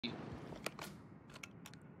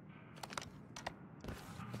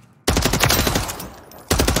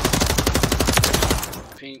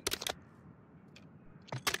pink.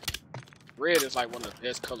 Red is like one of the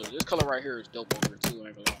best colors. This color right here is dope over here too.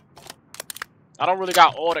 Ain't gonna lie. I don't really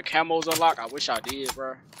got all the camos unlocked. I wish I did,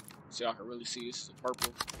 bro. So y'all can really see this is the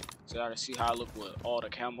purple. So y'all can see how I look with all the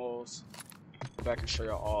camos. Go back and show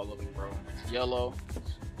y'all all of them, bro. Yellow,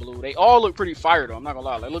 blue. They all look pretty fire though. I'm not gonna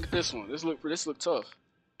lie. Like, look at this one. This look tough.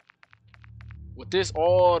 With this,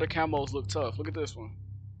 all the camos look tough. Look at this one.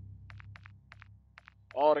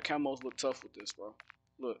 All the camos look tough with this, bro.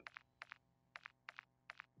 Look.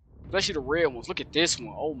 Especially the red ones. Look at this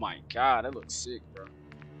one. Oh my god, that looks sick, bro.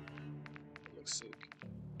 That looks sick.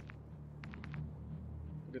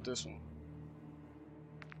 Look at this one.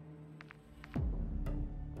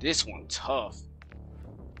 This one tough.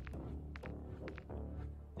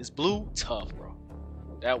 This blue tough, bro.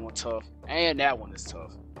 That one tough, and that one is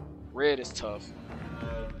tough. Red is tough.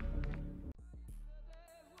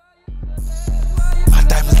 My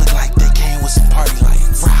diamonds look like they came with some party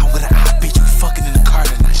lights. Ride with an eye, bitch, we fucking in the car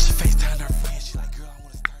tonight. She FaceTime her friend, she like, girl, I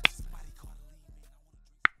wanna start this. Somebody call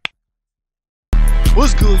me.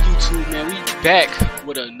 What's good, YouTube, man? We back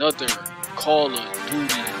with another Call of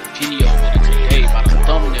Duty video today. By the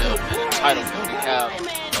thumbnail and the title, man, we have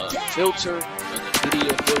a filter, an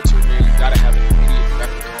NVIDIA filter, man. You gotta have an NVIDIA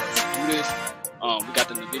graphic card to do this. We got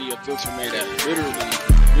the NVIDIA filter, man, that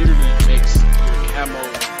literally makes your camo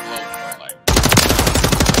glow. Like,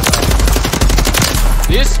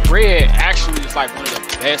 this red actually is like one of the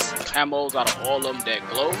best camos out of all of them that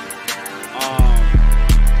glow.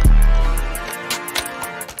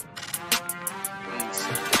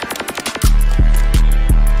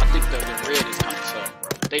 I think the red is kind of tough, bro.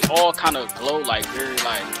 They all kind of glow like very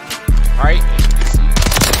like bright, as you can see.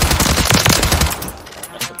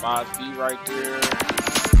 That's the Mod V right there.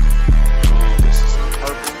 This is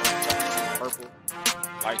purple,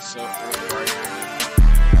 lights up real bright.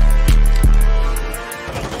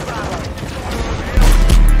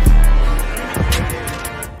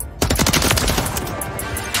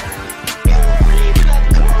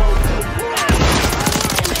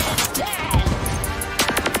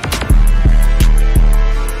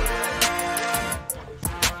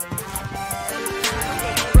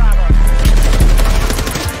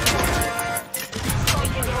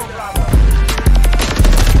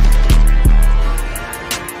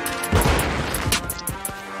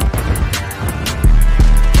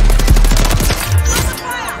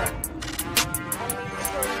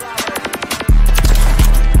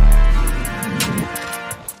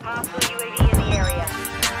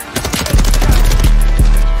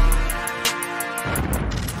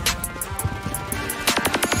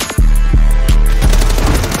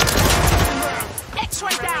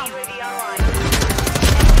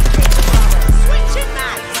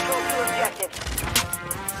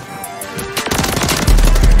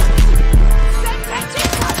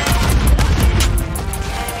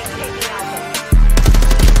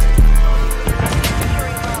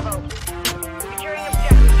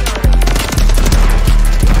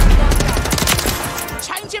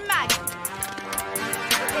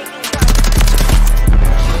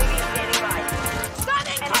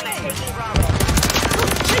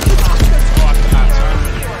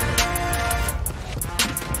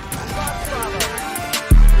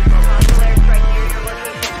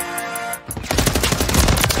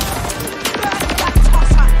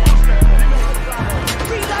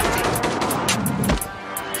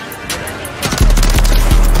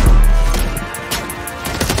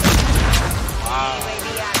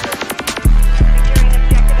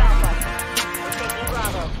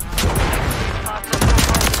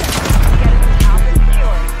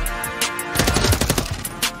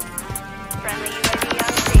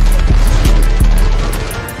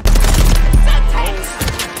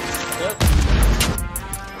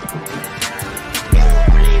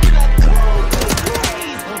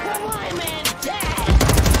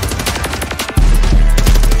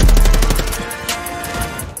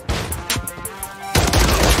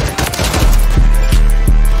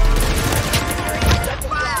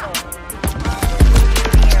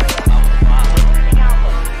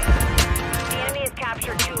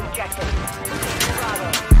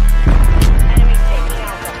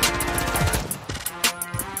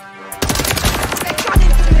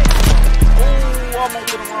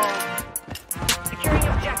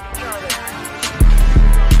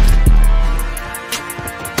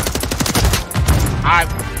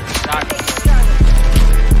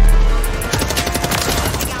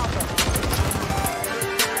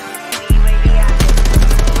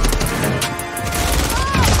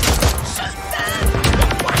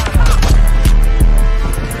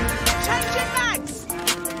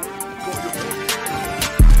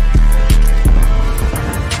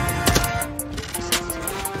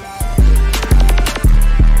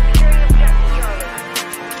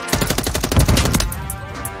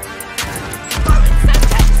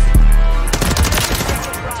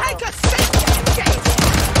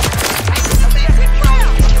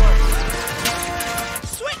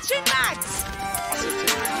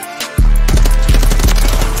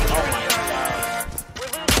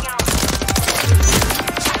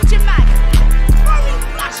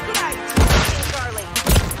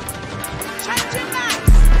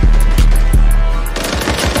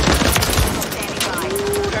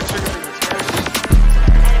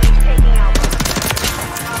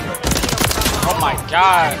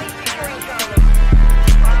 god.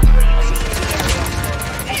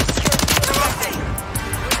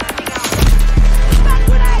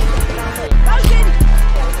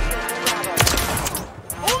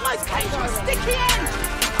 Almost came to a sticky end.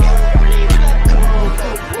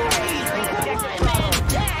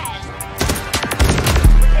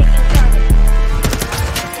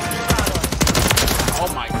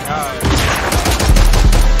 Oh my god.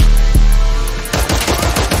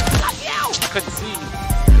 I couldn't see.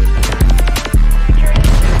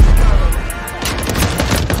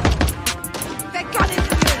 They're gunning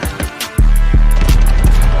for me.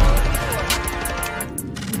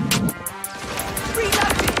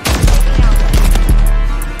 Reloading.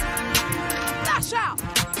 Flash out.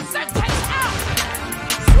 Semtex out.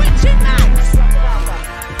 Switching mags.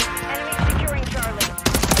 Enemy securing Charlie.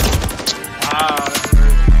 Wow, that's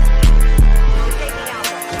crazy. We're taking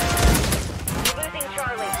Alpha. We're losing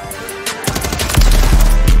Charlie.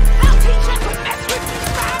 I'll teach you to mess with me,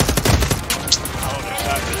 fam. Oh, Enemy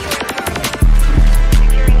that's securing Charlie.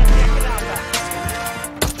 Securing objective Alpha.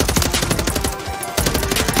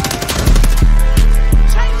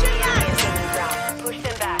 Changing mags. Taking ground. Push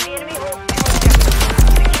them back. The enemy holds two objectives.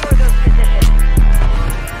 Secure those positions.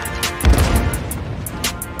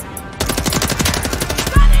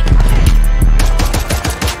 Gunning for me.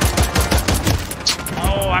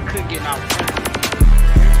 oh, I couldn't get out.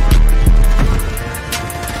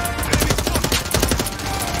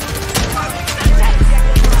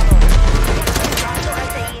 Objective Bravo. Hostile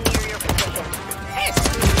SAE near your position. Yes.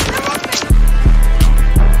 They're on me.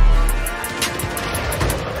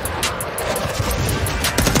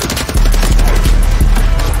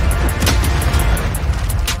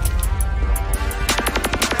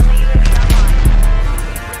 Friendly UAV online.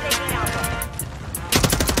 We're taking Alpha. We're taking Charlie.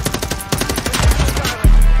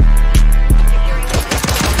 Securing objective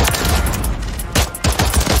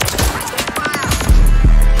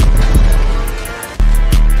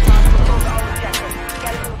Bravo controls all objectives.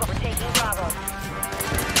 Get a move. We're taking Bravo.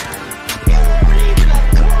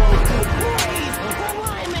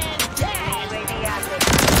 UAV active.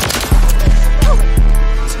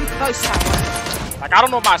 Too close that way. Like, I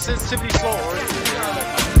don't know if my sensitivity slow or it's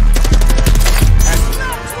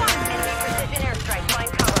Knocked one. Enemy precision airstrike. Find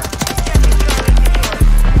cover. Objective Charlie secured.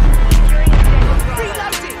 Securing objective Bravo.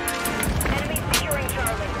 Reloading. Enemy securing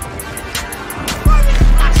Charlie. Throwing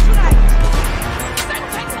flash grenade.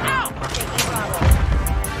 Semtex out. Taking Bravo.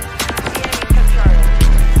 The enemy took Charlie.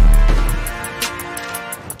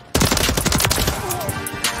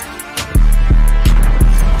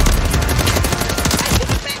 Taking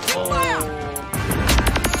a bit to fire.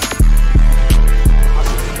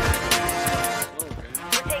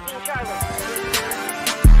 We're taking Charlie.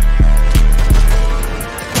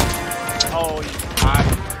 oh, you hot.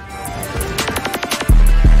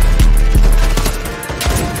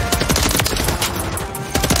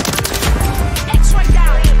 X-ray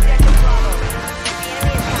down. Objective Bravo. The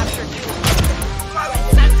enemy has captured two. Throwing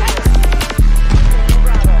Semtex.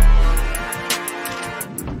 Bravo.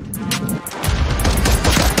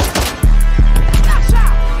 Flash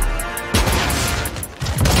out.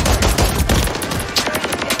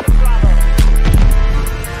 Objective Bravo.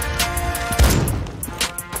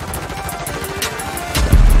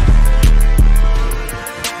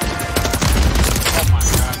 Oh my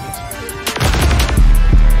god. Taking Bravo.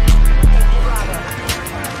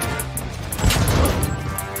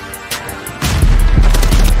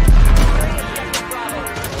 Securing objective Bravo.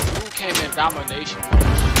 Who came in domination?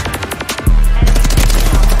 Enemy taking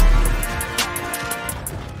Alpha.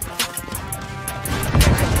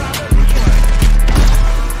 Objective Bravo secured.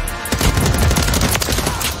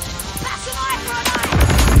 That's an eye for an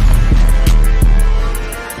eye.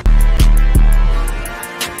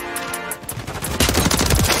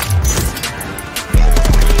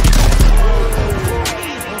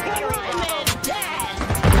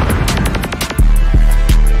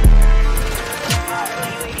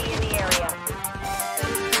 UAV in the area.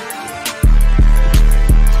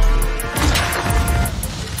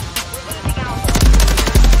 We're losing Alpha.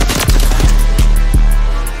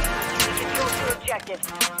 We control two objectives.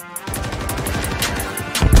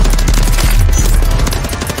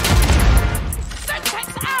 Semtex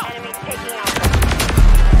out. Enemies taking Alpha.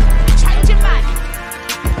 Changing mag.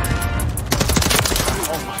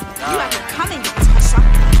 Oh my You god. have it coming, Tessa.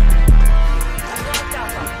 Lost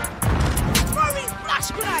Alpha. Throwing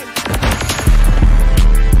flash grenade.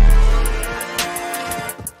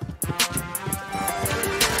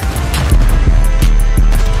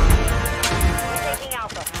 We're taking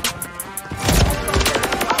Alpha.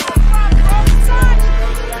 Wrong side.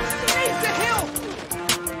 Need to heal.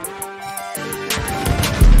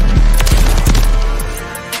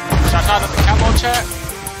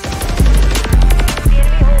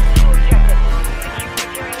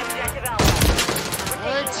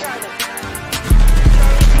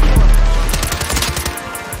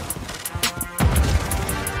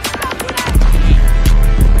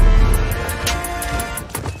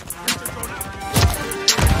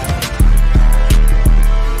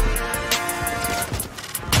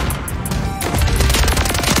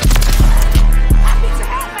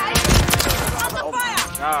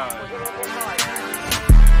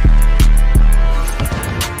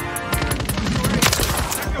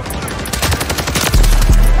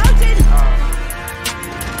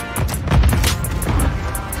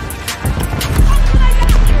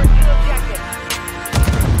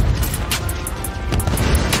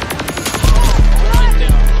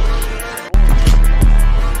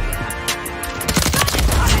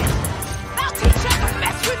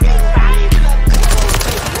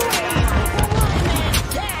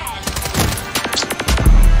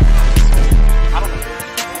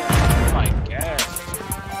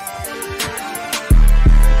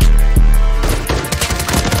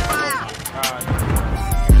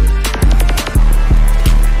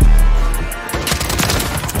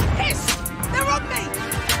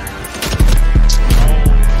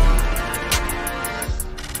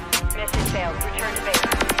 failed. Return to base.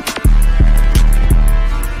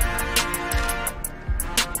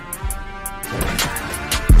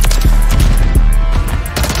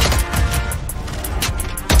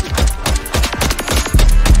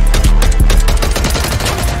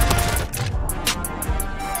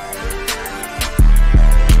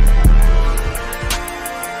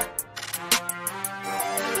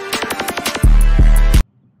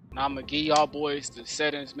 I'm gonna give y'all boys the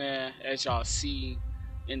settings, man, as y'all see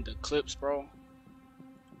in the clips, bro.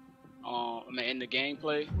 I mean, in the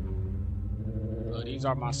gameplay. These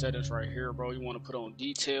are my settings right here, bro. You want to put on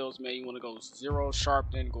details, man. You want to go 0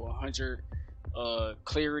 sharp, then go 100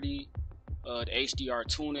 clarity, the HDR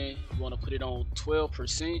tuning. You want to put it on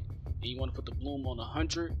 12%, and you want to put the bloom on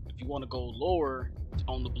 100. If you want to go lower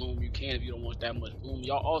on the bloom, you can. If you don't want that much bloom,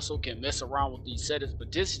 y'all also can mess around with these settings,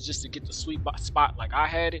 but this is just to get the sweet spot like I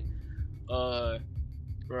had it.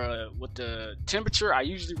 With the temperature, I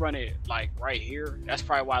usually run it like right here. That's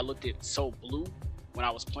probably why I looked at so blue when I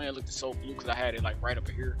was playing. I looked at so blue because I had it like right up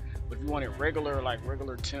here. But if you want it regular, like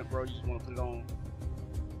regular temp, bro, you just want to put it on.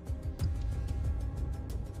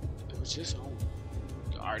 It was just on.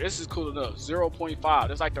 All right, this is cool enough. 0.5.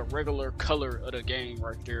 That's like the regular color of the game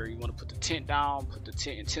right there. You want to put the tint down, put the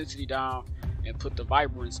tint intensity down, and put the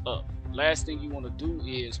vibrance up. Last thing you want to do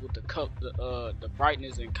is with the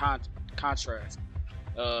brightness and contrast.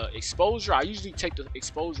 Exposure, I usually take the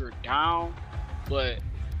exposure down, but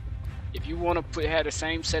if you want to have the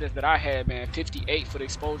same settings that I had, man, 58 for the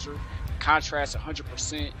exposure, contrast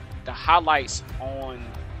 100%, the highlights on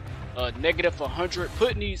negative 100.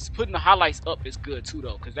 Putting the highlights up is good too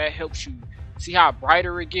though, because that helps you see how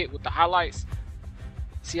brighter it get with the highlights.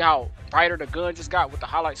 See how brighter the gun just got with the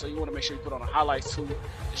highlights. So you want to make sure you put on the highlights too,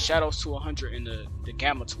 the shadows to 100, and the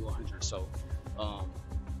gamma to 100. So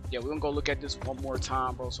yeah, we're gonna go look at this one more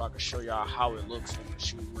time, bro, so I can show y'all how it looks in the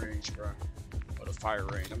shooting range, bro, or the fire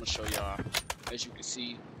range. I'm gonna show y'all, as you can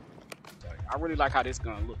see. I really like how this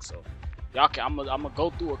gun looks, so y'all can. I'm gonna go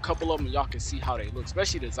through a couple of them, and y'all can see how they look,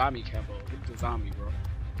 especially the zombie camo. Look at the zombie, bro.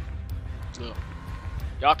 Look,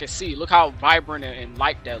 y'all can see. Look how vibrant and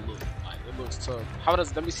light that look. Like it looks tough. How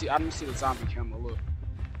does? Let me see. Let me see the zombie camo. Look,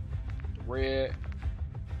 the red.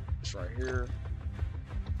 It's right here.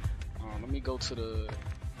 Let me go to the.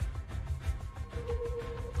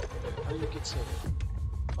 How do you get to?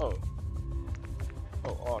 Oh,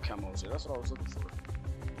 all camos. That's what I was looking for.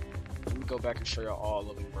 Let me go back and show y'all all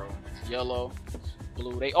of them, bro. Yellow,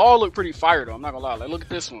 blue. They all look pretty fire though. I'm not gonna lie. Like, look at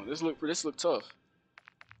this one. This look tough.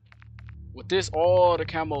 With this, all the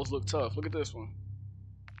camos look tough. Look at this one.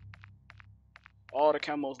 All the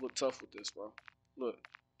camos look tough with this, bro. Look.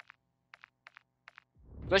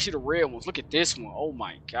 Especially the red ones. Look at this one. Oh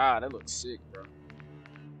my god, that looks sick, bro.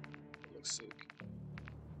 That looks sick.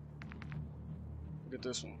 Look at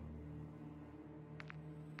this one.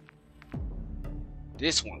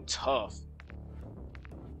 This one tough.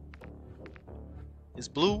 This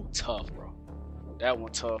blue tough, bro. That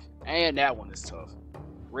one tough, and that one is tough.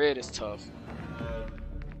 Red is tough.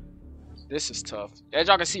 This is tough. As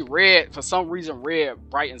y'all can see, red, for some reason, red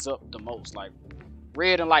brightens up the most. Like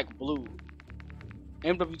red and like blue.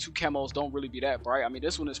 MW2 camos don't really be that bright. I mean,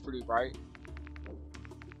 this one is pretty bright.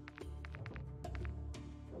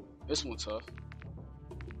 This one's tough.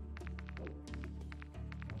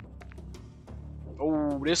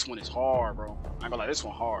 Oh, this one is hard, bro. I ain't gonna lie, this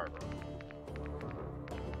one hard, bro.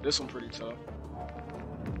 This one pretty tough.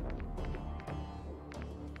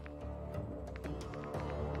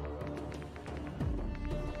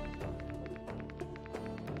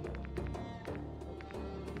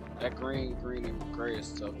 That green and gray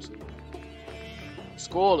is tough too.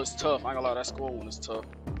 Skull is tough. I ain't gonna lie, that skull one is tough.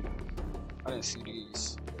 I didn't see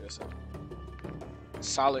these.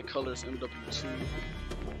 Solid colors, MW2.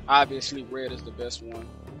 Obviously, red is the best one.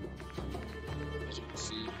 As you can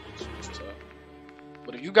see, this one's tough.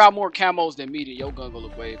 But if you got more camos than me, then your gun gonna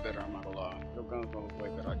look way better. I'm not gonna lie. Your gun's gonna look way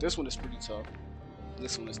better. Like, this one is pretty tough.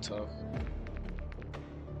 This one is tough.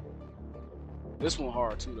 This one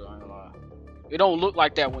hard too, though. I ain't gonna lie. It don't look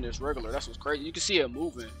like that when it's regular. That's what's crazy. You can see it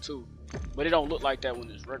moving too, but it don't look like that when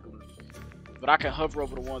it's regular. But I can hover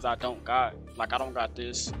over the ones I don't got. Like I don't got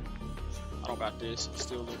this. I don't got this. It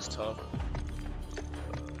still looks tough.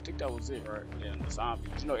 I think that was it, right? Yeah, the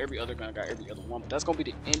zombies. You know, every other gun got every other one. But that's gonna be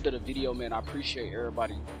the end of the video, man. I appreciate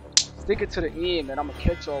everybody sticking to the end, man. I'm gonna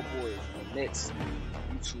catch y'all boys in the next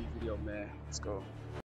YouTube video, man. Let's go.